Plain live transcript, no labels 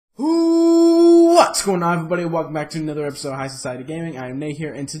What's going on, everybody? Welcome back to another episode of High Society Gaming. I am Nate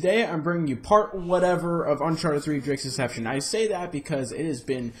here, and today I'm bringing you part whatever of Uncharted 3 Drake's Deception. I say that because it has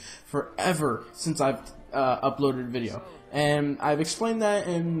been forever since I've uploaded a video. And I've explained that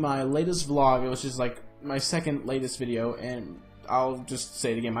in my latest vlog, which is like my second latest video, and I'll just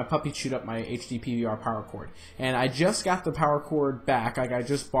say it again. My puppy chewed up my HD PVR power cord. And I just got the power cord back, like I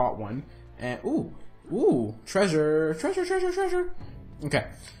just bought one. And, ooh, treasure. Okay,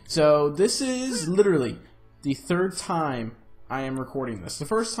 so this is literally the third time I am recording this. The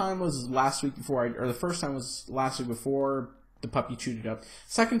first time was last week before the puppy chewed it up.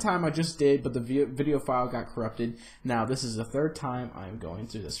 Second time I just did, but the video file got corrupted. Now this is the third time I'm going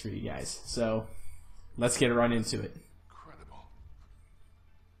through this for you guys. So let's get right into it. Incredible.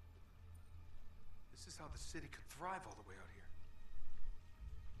 This is how the city could thrive all the way out here.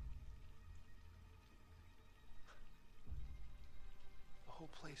 The whole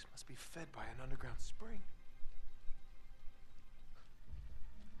place must be fed by an underground spring.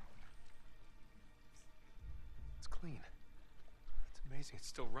 It's clean. It's amazing it's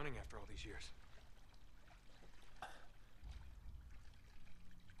still running after all these years.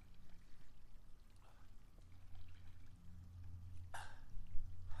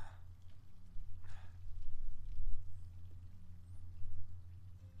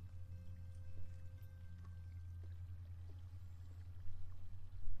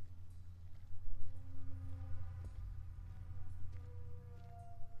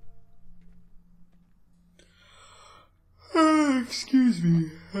 Excuse me.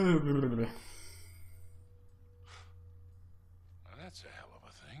 Now that's a hell of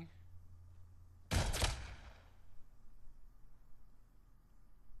a thing.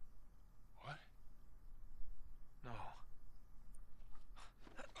 What? No.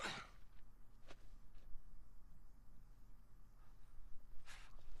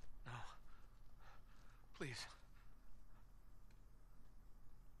 No. Please.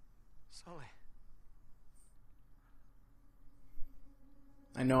 Sully.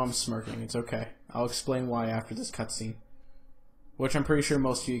 I know I'm smirking. It's okay. I'll explain why after this cutscene, which I'm pretty sure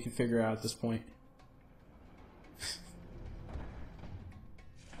most of you can figure out at this point.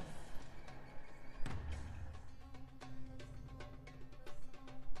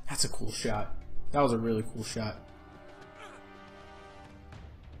 That's a cool shot. That was a really cool shot.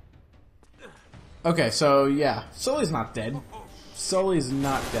 Okay, so yeah, Sully's not dead. Sully's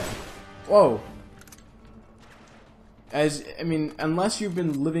not dead. Whoa. I mean, unless you've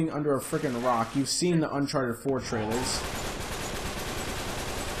been living under a freaking rock, you've seen the Uncharted 4 trailers.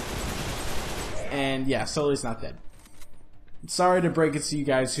 And yeah, Sully's not dead. Sorry to break it to you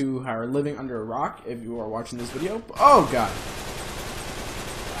guys who are living under a rock if you are watching this video. Oh god.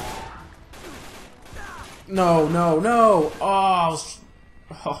 No.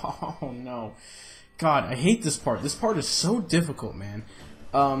 Oh no. God, I hate this part. This part is so difficult, man.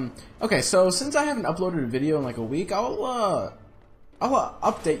 Okay, so since I haven't uploaded a video in like a week, I'll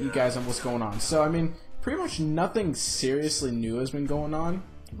update you guys on what's going on. So, I mean, pretty much nothing seriously new has been going on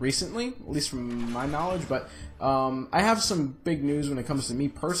recently, at least from my knowledge, but, I have some big news when it comes to me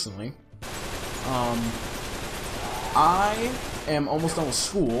personally. I am almost done with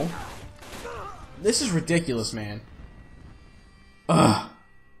school. This is ridiculous, man. Ugh.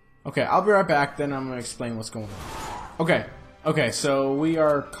 Okay, I'll be right back, then I'm gonna explain what's going on. Okay, so we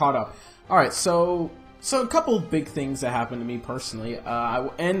are caught up. Alright, so a couple of big things that happened to me personally,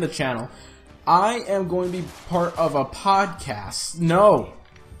 and the channel. I am going to be part of a podcast. No!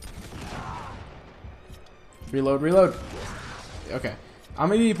 Reload. Okay. I'm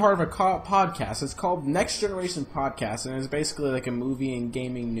going to be part of a podcast. It's called Next Generation Podcast, and it's basically like a movie and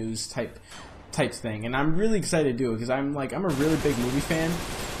gaming news type thing. And I'm really excited to do it, because I'm a really big movie fan,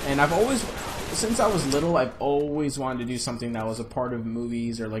 and since I was little, I've always wanted to do something that was a part of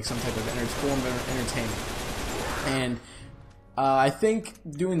movies or like some type of form of entertainment. And I think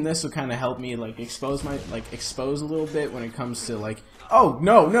doing this will kind of help me like expose a little bit when it comes to like no.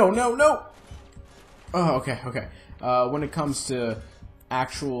 Oh, okay. When it comes to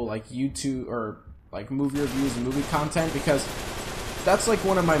actual like YouTube or like movie reviews and movie content, because that's like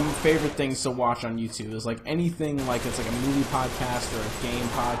one of my favorite things to watch on YouTube is like anything like it's like a movie podcast or a game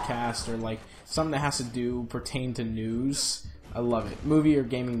podcast or like something that has to pertain to news. I love it. Movie or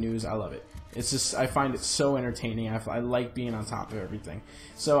gaming news, I love it. It's just, I find it so entertaining. I like being on top of everything.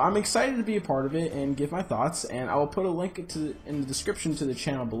 So I'm excited to be a part of it and give my thoughts, and I will put a link in the description to the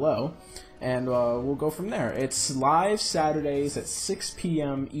channel below, and we'll go from there. It's live Saturdays at 6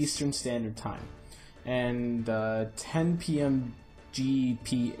 p.m. Eastern Standard Time, and 10 p.m.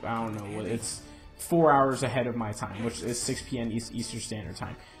 GP, I don't know what it's 4 hours ahead of my time, which is 6 p.m. Eastern Standard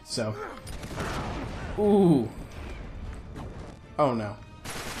Time. So, ooh, oh no,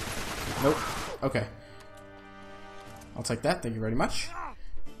 nope. Okay, I'll take that. Thank you very much.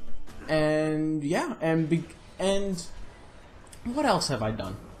 And yeah, and what else have I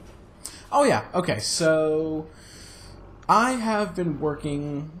done? Oh yeah, okay. So I have been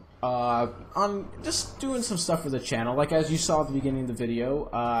working on just doing some stuff for the channel. Like as you saw at the beginning of the video,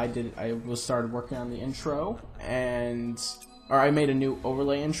 I started working on the intro, or I made a new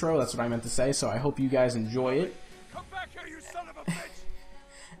overlay intro. That's what I meant to say. So I hope you guys enjoy it. Come back here, you son of a bitch!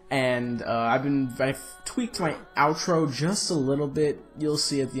 And I've tweaked my outro just a little bit. You'll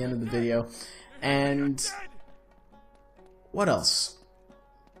see at the end of the video. And what else?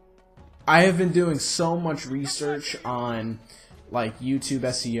 I have been doing so much research on like YouTube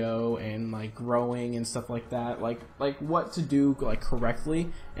SEO and like growing and stuff like that, like what to do like correctly.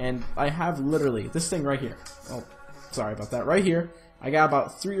 And I have literally this thing right here. Oh, sorry about that. Right here, I got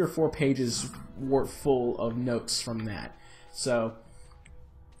about 3 or 4 pages full of notes from that. So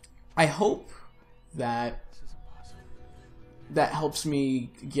I hope that helps me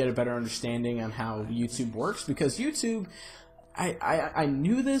get a better understanding on how YouTube works, because YouTube, I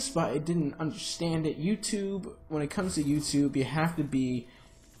knew this, but I didn't understand it. YouTube, when it comes to YouTube, you have to be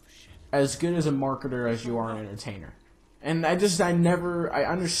as good as a marketer as you are an entertainer. And I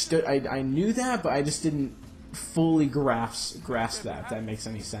understood, I knew that, but I just didn't fully grasp that, if that makes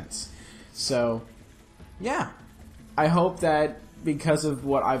any sense. So, yeah, I hope that because of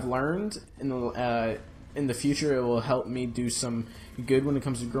what I've learned in the future, it will help me do some good when it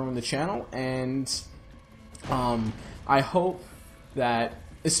comes to growing the channel. And I hope that,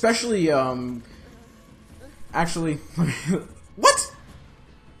 especially, actually, what?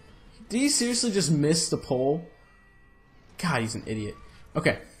 Did he seriously just miss the pole? God, he's an idiot.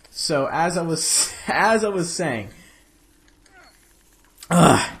 Okay, so as I was saying,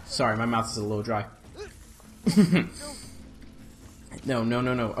 sorry, my mouth is a little dry. No.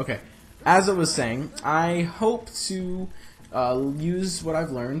 Okay, as I was saying, I hope to use what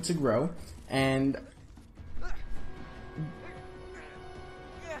I've learned to grow, and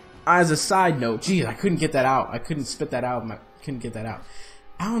as a side note, geez, I couldn't get that out. I couldn't spit that out. Couldn't get that out.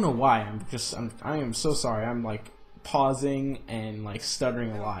 I don't know why. I am so sorry. I'm like pausing and like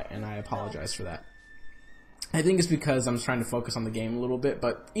stuttering a lot, and I apologize for that. I think it's because I'm trying to focus on the game a little bit,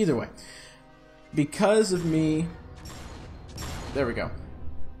 but either way, because of me, there we go.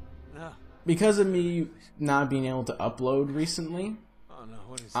 Because of me not being able to upload recently,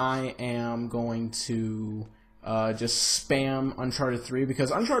 I am going to just spam Uncharted 3,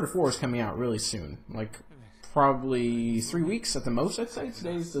 because Uncharted 4 is coming out really soon, like probably 3 weeks at the most, I'd say.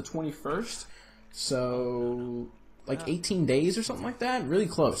 Today's the 21st, so like 18 days or something like that. Really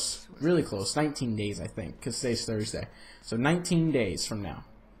close, 19 days I think, because today's Thursday, so 19 days from now.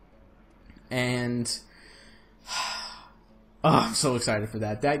 And oh, I'm so excited for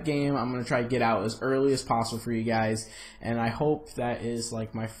that. That game, I'm going to try to get out as early as possible for you guys, and I hope that is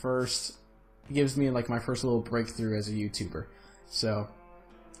like gives me like my first little breakthrough as a YouTuber. So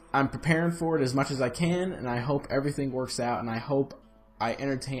I'm preparing for it as much as I can, and I hope everything works out, and I hope I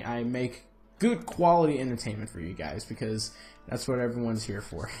make good quality entertainment for you guys, because that's what everyone's here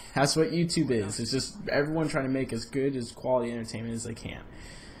for. That's what YouTube is. It's just everyone trying to make as good as quality entertainment as they can.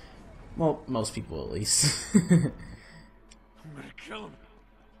 Well, most people at least. I'm gonna kill him.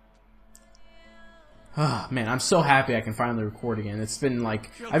 Oh, man, I'm so happy I can finally record again. It's been like,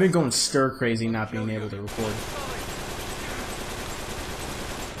 I've been going stir crazy not being able to record.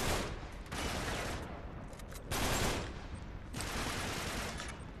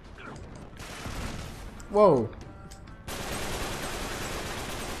 Whoa.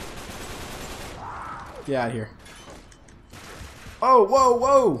 Get out of here. Oh, whoa,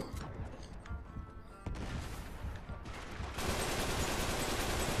 whoa.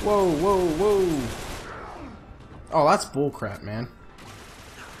 Whoa, whoa, whoa. Oh, that's bullcrap, man.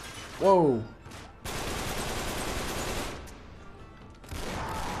 Whoa.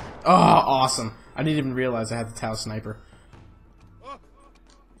 Oh, awesome. I didn't even realize I had the Tau Sniper.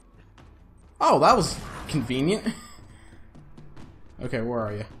 Oh, that was convenient. Okay, where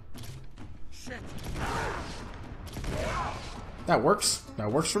are you? That works.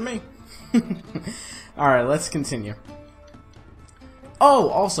 That works for me. Alright, let's continue. Oh,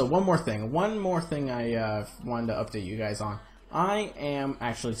 also, one more thing I wanted to update you guys on. I am,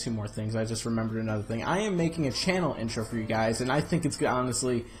 actually 2 more things, I just remembered another thing. I am making a channel intro for you guys, and I think it's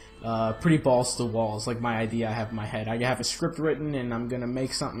honestly pretty balls to the walls, like my idea I have in my head. I have a script written, and I'm going to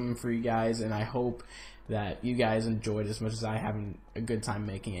make something for you guys, and I hope that you guys enjoyed as much as I have a good time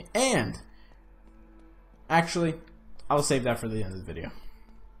making it. And Actually, I'll save that for the end of the video.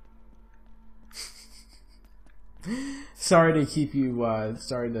 Sorry to keep you,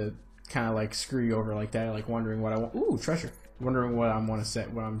 sorry to kind of like screw you over like that, like wondering what I want. Ooh, treasure. Wondering what I want to say,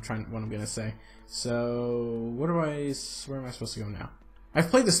 what I'm gonna say. So, where am I supposed to go now? I've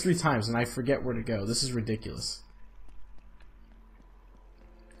played this 3 times and I forget where to go. This is ridiculous.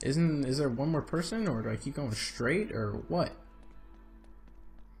 Is there one more person, or do I keep going straight, or what?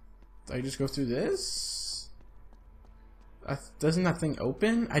 Do I just go through this? Doesn't that thing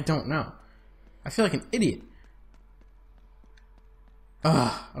open? I don't know. I feel like an idiot.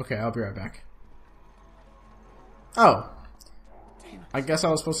 Okay, I'll be right back. Oh. I guess I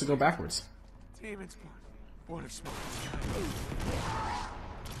was supposed to go backwards. Demon spawn. Born of smoke.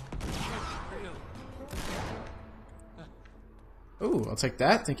 Ooh, I'll take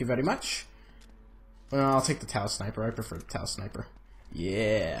that. Thank you very much. Well, I'll take the Tau Sniper. I prefer the Tau Sniper.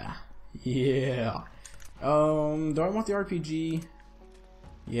 Yeah. Yeah. Do I want the RPG?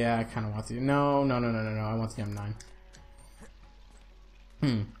 Yeah, I kind of want the... No. I want the M9.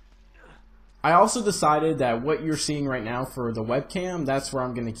 I also decided that what you're seeing right now for the webcam, that's where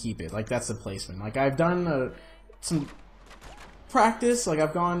I'm going to keep it. Like, that's the placement. Like, I've done some practice. Like,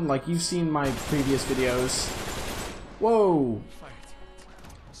 I've gone... Like, you've seen my previous videos. Whoa!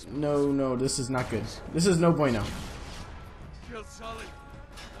 No, this is not good. This is no bueno. Feel solid.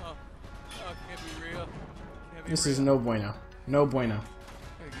 Oh, can't be real. Can't be This real. is no bueno. No bueno.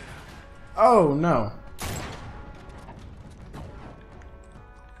 Oh, no.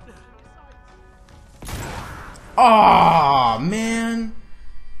 Aw, man.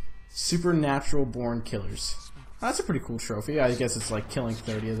 Supernatural born killers. That's a pretty cool trophy. I guess it's like killing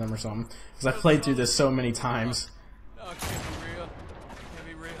 30 of them or something. Because I've played through this so many times. Oh, can't be real. Can't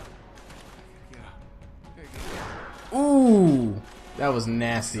be real. Ooh, that was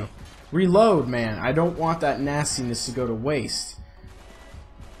nasty. Reload, man. I don't want that nastiness to go to waste.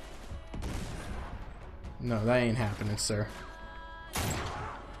 No, that ain't happening, sir.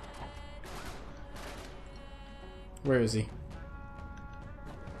 Where is he?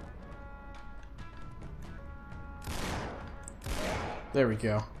 There we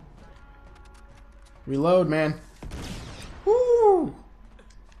go. Reload, man. Woo!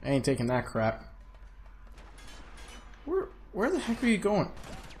 I ain't taking that crap. Where the heck are you going?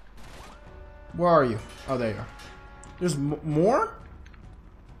 Where are you? Oh, there you are. There's more?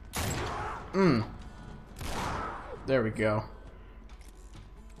 There we go.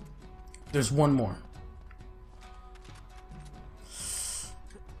 There's one more.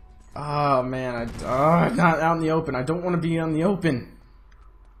 Oh man, I'm not out in the open. I don't want to be on the open.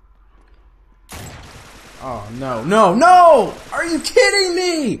 Oh no! Are you kidding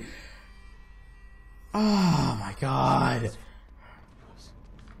me? Oh my god.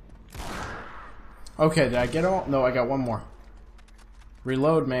 Okay, did I get all? No, I got one more.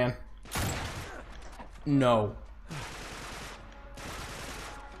 Reload, man. No.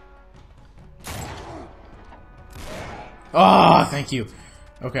 Oh, thank you.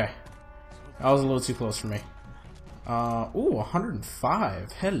 Okay. That was a little too close for me. Ooh,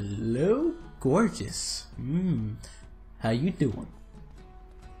 105. Hello, gorgeous. How you doing?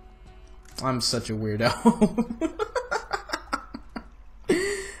 I'm such a weirdo.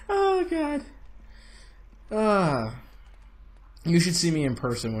 Oh god. You should see me in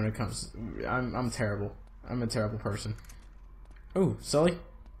person when it comes. I'm terrible. I'm a terrible person. Ooh, Sully?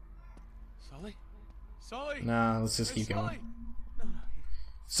 Sully? Nah, let's just keep going. Sully.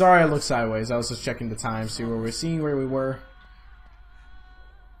 Sorry I looked sideways. I was just checking the time, see where we're seeing where we were.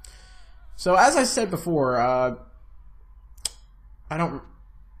 So as I said before, I don't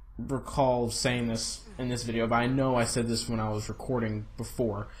recall saying this in this video, but I know I said this when I was recording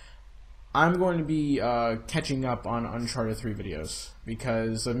before. I'm going to be catching up on Uncharted 3 videos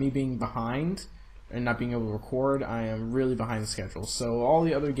because of me being behind and not being able to record. I am really behind the schedule, so all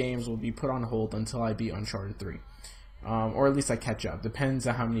the other games will be put on hold until I beat Uncharted 3. Or at least I catch up. Depends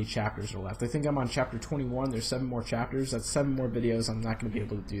on how many chapters are left. I think I'm on chapter 21. There's 7 more chapters. That's 7 more videos. I'm not going to be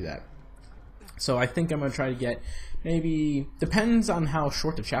able to do that. So I think I'm going to try to get maybe... Depends on how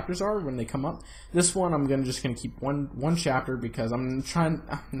short the chapters are when they come up. This one I'm just going to keep one chapter because I'm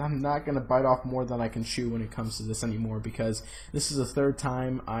not going to bite off more than I can chew when it comes to this anymore, because this is the 3rd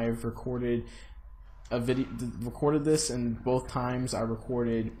time I've recorded a video, recorded this, and both times I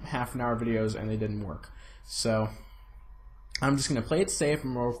recorded half-an-hour videos and they didn't work. So I'm just going to play it safe.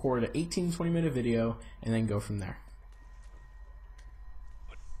 I'm going to record an 18-20 minute video and then go from there.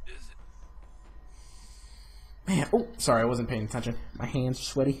 What is it? Man, oh, sorry, I wasn't paying attention. My hands are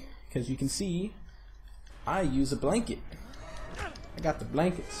sweaty because you can see I use a blanket. I got the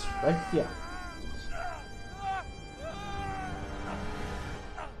blankets right here.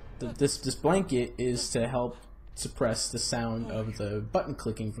 this blanket is to help suppress the sound of the button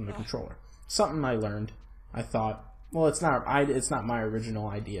clicking from the controller. Something I learned. I thought, well, it's not my original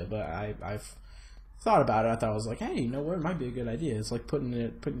idea, but I've thought about it. I thought I was like, hey, you know what? It might be a good idea. It's like putting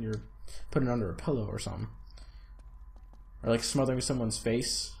it under a pillow or something, or like smothering someone's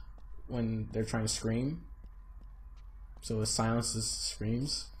face when they're trying to scream, so it silences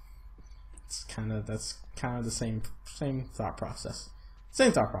screams. That's kind of the same thought process.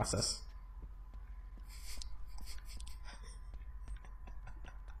 Same thought process.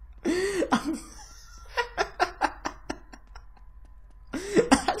 I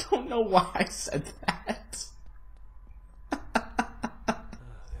don't know why I said that.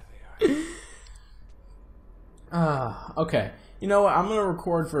 Okay. You know what? I'm gonna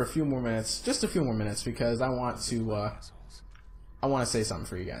record for a few more minutes, just a few more minutes, because I want to say something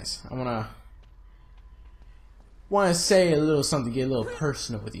for you guys. I want to say a little something, get a little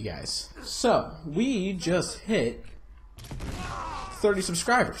personal with you guys. So we just hit 30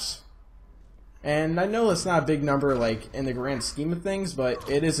 subscribers, and I know it's not a big number, like in the grand scheme of things, but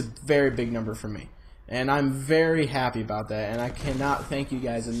it is a very big number for me, and I'm very happy about that. And I cannot thank you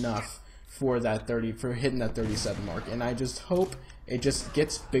guys enough for that for hitting that 37 mark, and I just hope it just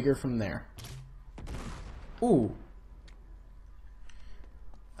gets bigger from there. Ooh.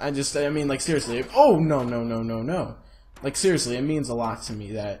 I mean, like, seriously. Oh, no. Like, seriously, it means a lot to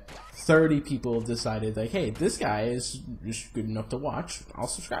me that 30 people have decided, like, hey, this guy is just good enough to watch. I'll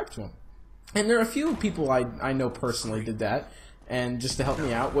subscribe to him. And there are a few people I know personally did that, and just to help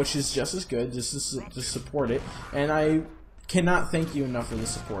me out, which is just as good, just to support it. And I cannot thank you enough for the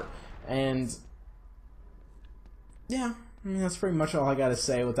support. And yeah, I mean, that's pretty much all I gotta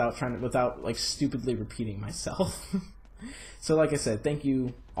say without like stupidly repeating myself. So like I said, thank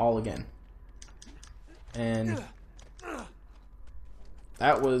you all again. And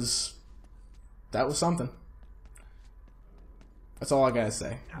that was something. That's all I gotta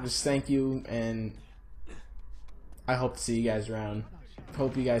say. Just thank you, and I hope to see you guys around.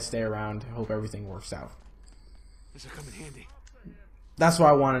 Hope you guys stay around. Hope everything works out. This will come in handy. That's what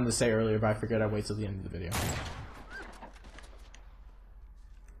I wanted to say earlier, but I figured I'd wait till the end of the video.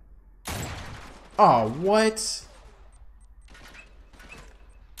 Oh, what?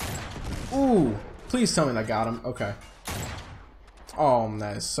 Ooh, please tell me that got him. Okay. Oh,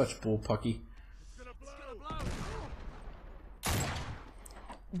 that is such bullpucky.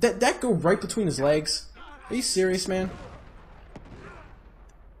 That go right between his legs? Are you serious, man?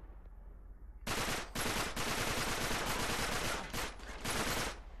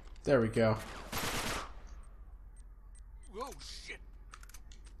 There we go. Oh, shit.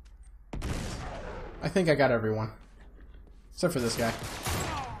 I think I got everyone. Except for this guy.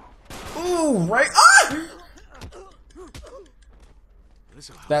 Ooh, right. Ah!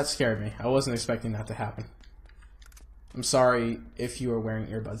 That scared me. I wasn't expecting that to happen. I'm sorry if you are wearing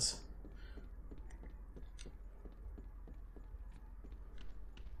earbuds.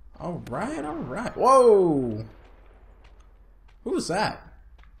 Alright, alright. Whoa! Who was that?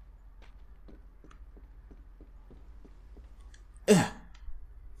 Ugh. That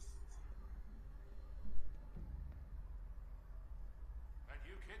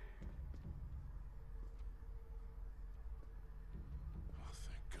you, kid? Oh,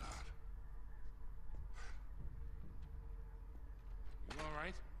 thank God. You all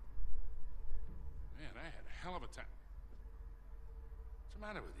right? Man, I had a hell of a time. What's the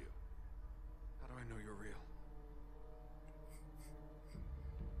matter with you? How do I know you're real?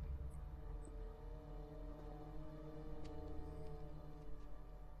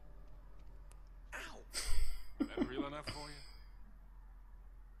 That real enough for you?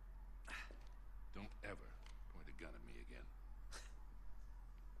 Don't ever point a gun at me again.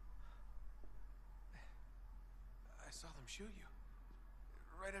 I saw them shoot you.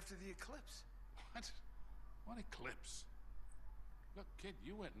 Right after the eclipse. What? What eclipse? Look, kid,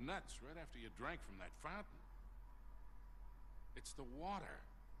 you went nuts right after you drank from that fountain. It's the water.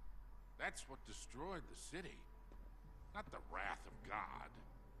 That's what destroyed the city. Not the wrath of God.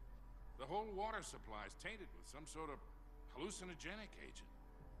 The whole water supply is tainted with some sort of hallucinogenic agent.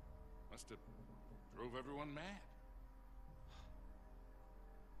 Must have drove everyone mad.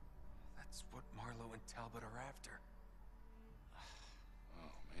 That's what Marlowe and Talbot are after.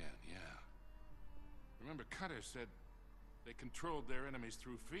 Oh, man, yeah. Remember, Cutter said they controlled their enemies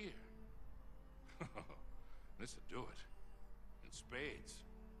through fear. This'll do it. In spades.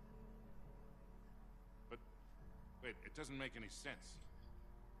 But, wait, it doesn't make any sense.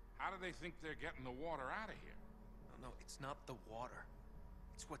 How do they think they're getting the water out of here? No, it's not the water.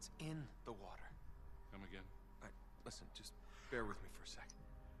 It's what's in the water. Come again? Listen, just bear with me for a second.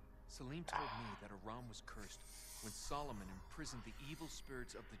 Salim told me that Aram was cursed when Solomon imprisoned the evil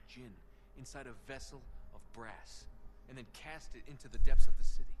spirits of the jinn inside a vessel of brass and then cast it into the depths of the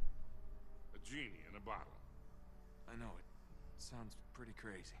city. A genie in a bottle. I know, it sounds pretty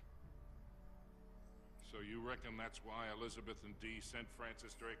crazy. So you reckon that's why Elizabeth and Dee sent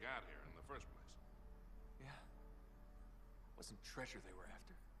Francis Drake out here in the first place? Yeah. It wasn't treasure they were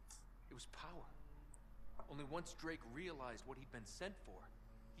after. It was power. Only once Drake realized what he'd been sent for,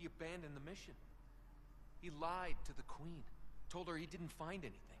 he abandoned the mission. He lied to the Queen, told her he didn't find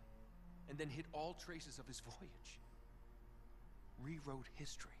anything, and then hid all traces of his voyage. Rewrote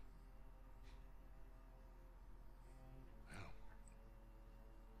history. Well,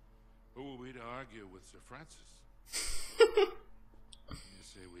 who are we to argue with Sir Francis? You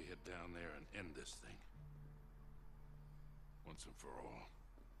say we head down there and end this thing. Once and for all.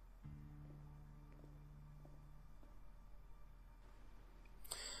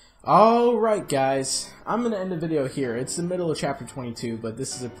 Alright guys, I'm going to end the video here. It's the middle of chapter 22, but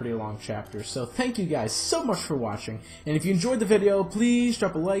this is a pretty long chapter. So thank you guys so much for watching. And if you enjoyed the video, please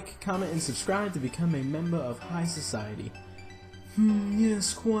drop a like, comment, and subscribe to become a member of High Society.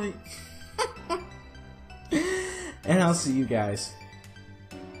 Yes, quite. And I'll see you guys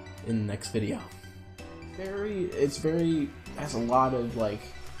in the next video. Has a lot of, like,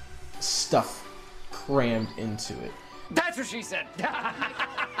 stuff crammed into it. That's what she said!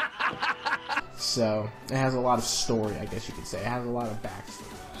 So, it has a lot of story, I guess you could say. It has a lot of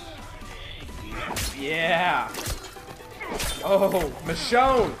backstory. Yeah! Oh,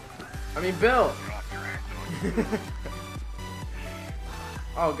 Michonne! I mean, Bill!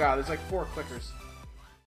 Oh god, there's like 4 clickers.